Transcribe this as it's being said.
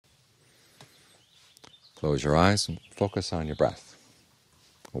Close your eyes and focus on your breath.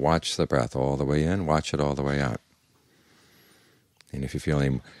 Watch the breath all the way in, watch it all the way out. And if you feel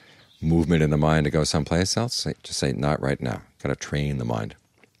any movement in the mind to go someplace else, just say, not right now. Got to train the mind.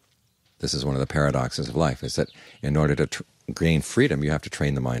 This is one of the paradoxes of life, is that in order to gain freedom, you have to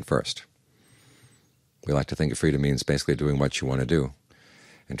train the mind first. We like to think of freedom means basically doing what you want to do.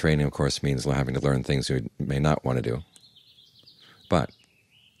 And training, of course, means having to learn things you may not want to do. But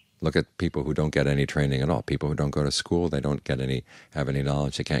look at people who don't get any training at all. People who don't go to school, they don't have any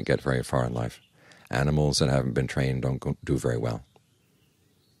knowledge, they can't get very far in life. Animals that haven't been trained don't do very well.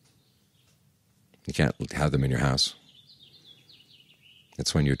 You can't have them in your house.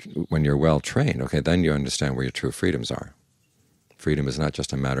 It's when you're well trained, okay, then you understand where your true freedoms are. Freedom is not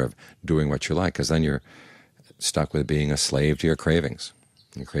just a matter of doing what you like, because then you're stuck with being a slave to your cravings.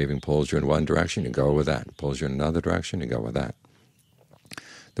 Your craving pulls you in one direction, you go with that. It pulls you in another direction, you go with that.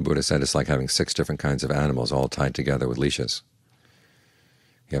 The Buddha said it's like having 6 different kinds of animals all tied together with leashes.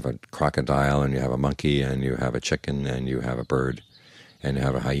 You have a crocodile, and you have a monkey, and you have a chicken, and you have a bird, and you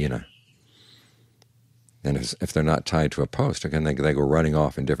have a hyena. And if they're not tied to a post, again, they go running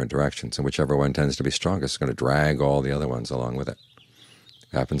off in different directions, and whichever one tends to be strongest is going to drag all the other ones along with it.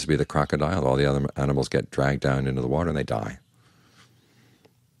 It happens to be the crocodile. All the other animals get dragged down into the water and they die.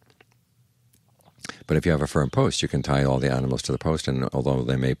 But if you have a firm post, you can tie all the animals to the post, and although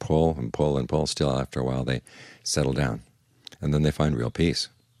they may pull and pull and pull, still after a while they settle down, and then they find real peace.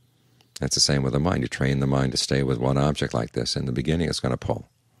 That's the same with the mind. You train the mind to stay with one object like this. In the beginning it's going to pull.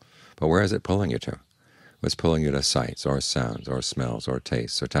 But where is it pulling you to? It's pulling you to sights, or sounds, or smells, or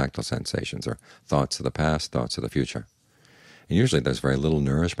tastes, or tactile sensations, or thoughts of the past, thoughts of the future. And usually there's very little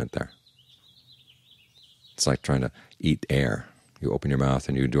nourishment there. It's like trying to eat air. You open your mouth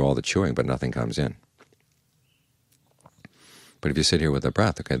and you do all the chewing, but nothing comes in. But if you sit here with the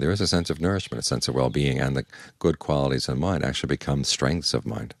breath, okay, there is a sense of nourishment, a sense of well-being, and the good qualities of mind actually become strengths of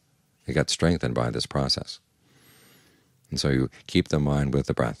mind. They get strengthened by this process. And so you keep the mind with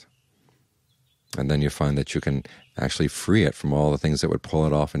the breath. And then you find that you can actually free it from all the things that would pull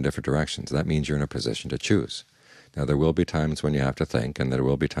it off in different directions. That means you're in a position to choose. Now, there will be times when you have to think, and there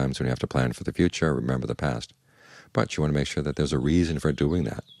will be times when you have to plan for the future, remember the past. But you want to make sure that there's a reason for doing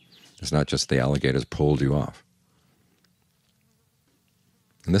that. It's not just the alligators pulled you off.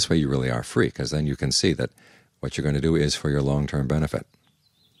 And this way you really are free, because then you can see that what you're going to do is for your long-term benefit.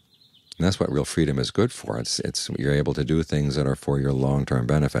 And that's what real freedom is good for. It's you're able to do things that are for your long-term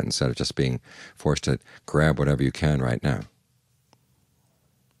benefit instead of just being forced to grab whatever you can right now.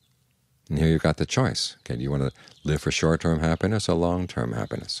 And here you've got the choice. Okay, do you want to live for short-term happiness or long-term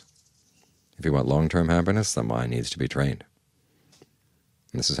happiness? If you want long-term happiness, the mind needs to be trained.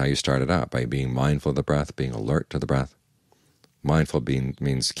 And this is how you started out, by being mindful of the breath, being alert to the breath. Mindful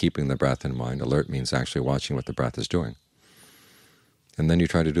means keeping the breath in mind. Alert means actually watching what the breath is doing. And then you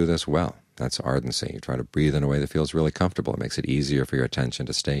try to do this well. That's ardency. You try to breathe in a way that feels really comfortable. It makes it easier for your attention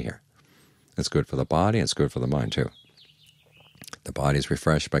to stay here. It's good for the body, and it's good for the mind too. The body is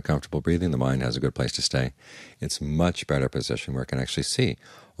refreshed by comfortable breathing. The mind has a good place to stay. It's a much better position where it can actually see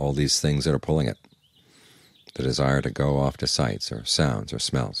all these things that are pulling it. The desire to go off to sights or sounds or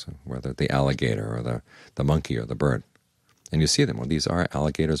smells, whether the alligator or the monkey or the bird. And you see them. Well, these are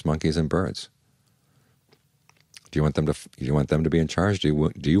alligators, monkeys, and birds. Do you want them to be in charge? Do you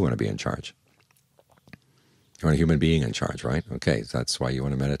want to be in charge? You want a human being in charge, right? Okay, so that's why you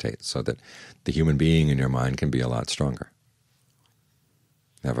want to meditate, so that the human being in your mind can be a lot stronger.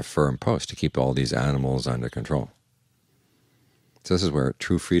 You have a firm post to keep all these animals under control. So this is where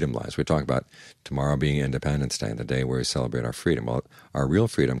true freedom lies. We talk about tomorrow being Independence Day, the day where we celebrate our freedom. Well, our real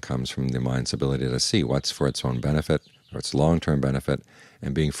freedom comes from the mind's ability to see what's for its own benefit, or its long-term benefit,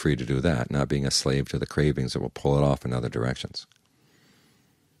 and being free to do that, not being a slave to the cravings that will pull it off in other directions.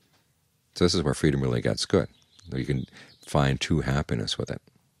 So this is where freedom really gets good. You can find true happiness with it,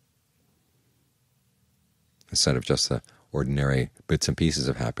 instead of just the ordinary bits and pieces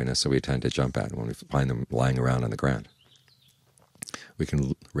of happiness that we tend to jump at when we find them lying around on the ground. We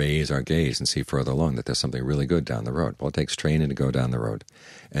can raise our gaze and see further along that there's something really good down the road. Well, it takes training to go down the road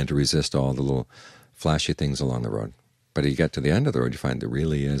and to resist all the little flashy things along the road. But you get to the end of the road, you find it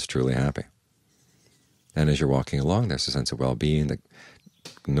really is truly happy. And as you're walking along, there's a sense of well-being, that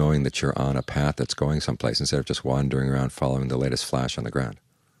knowing that you're on a path that's going someplace instead of just wandering around following the latest flash on the ground.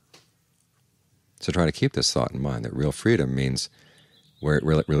 So try to keep this thought in mind, that real freedom means, where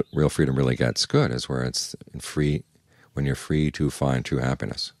real freedom really gets good is where it's free, when you're free to find true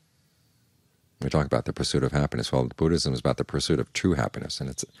happiness. We talk about the pursuit of happiness. Well, Buddhism is about the pursuit of true happiness, and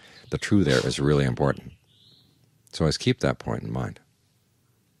the true there is really important. So always keep that point in mind,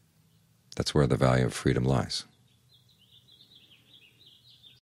 That's where the value of freedom lies.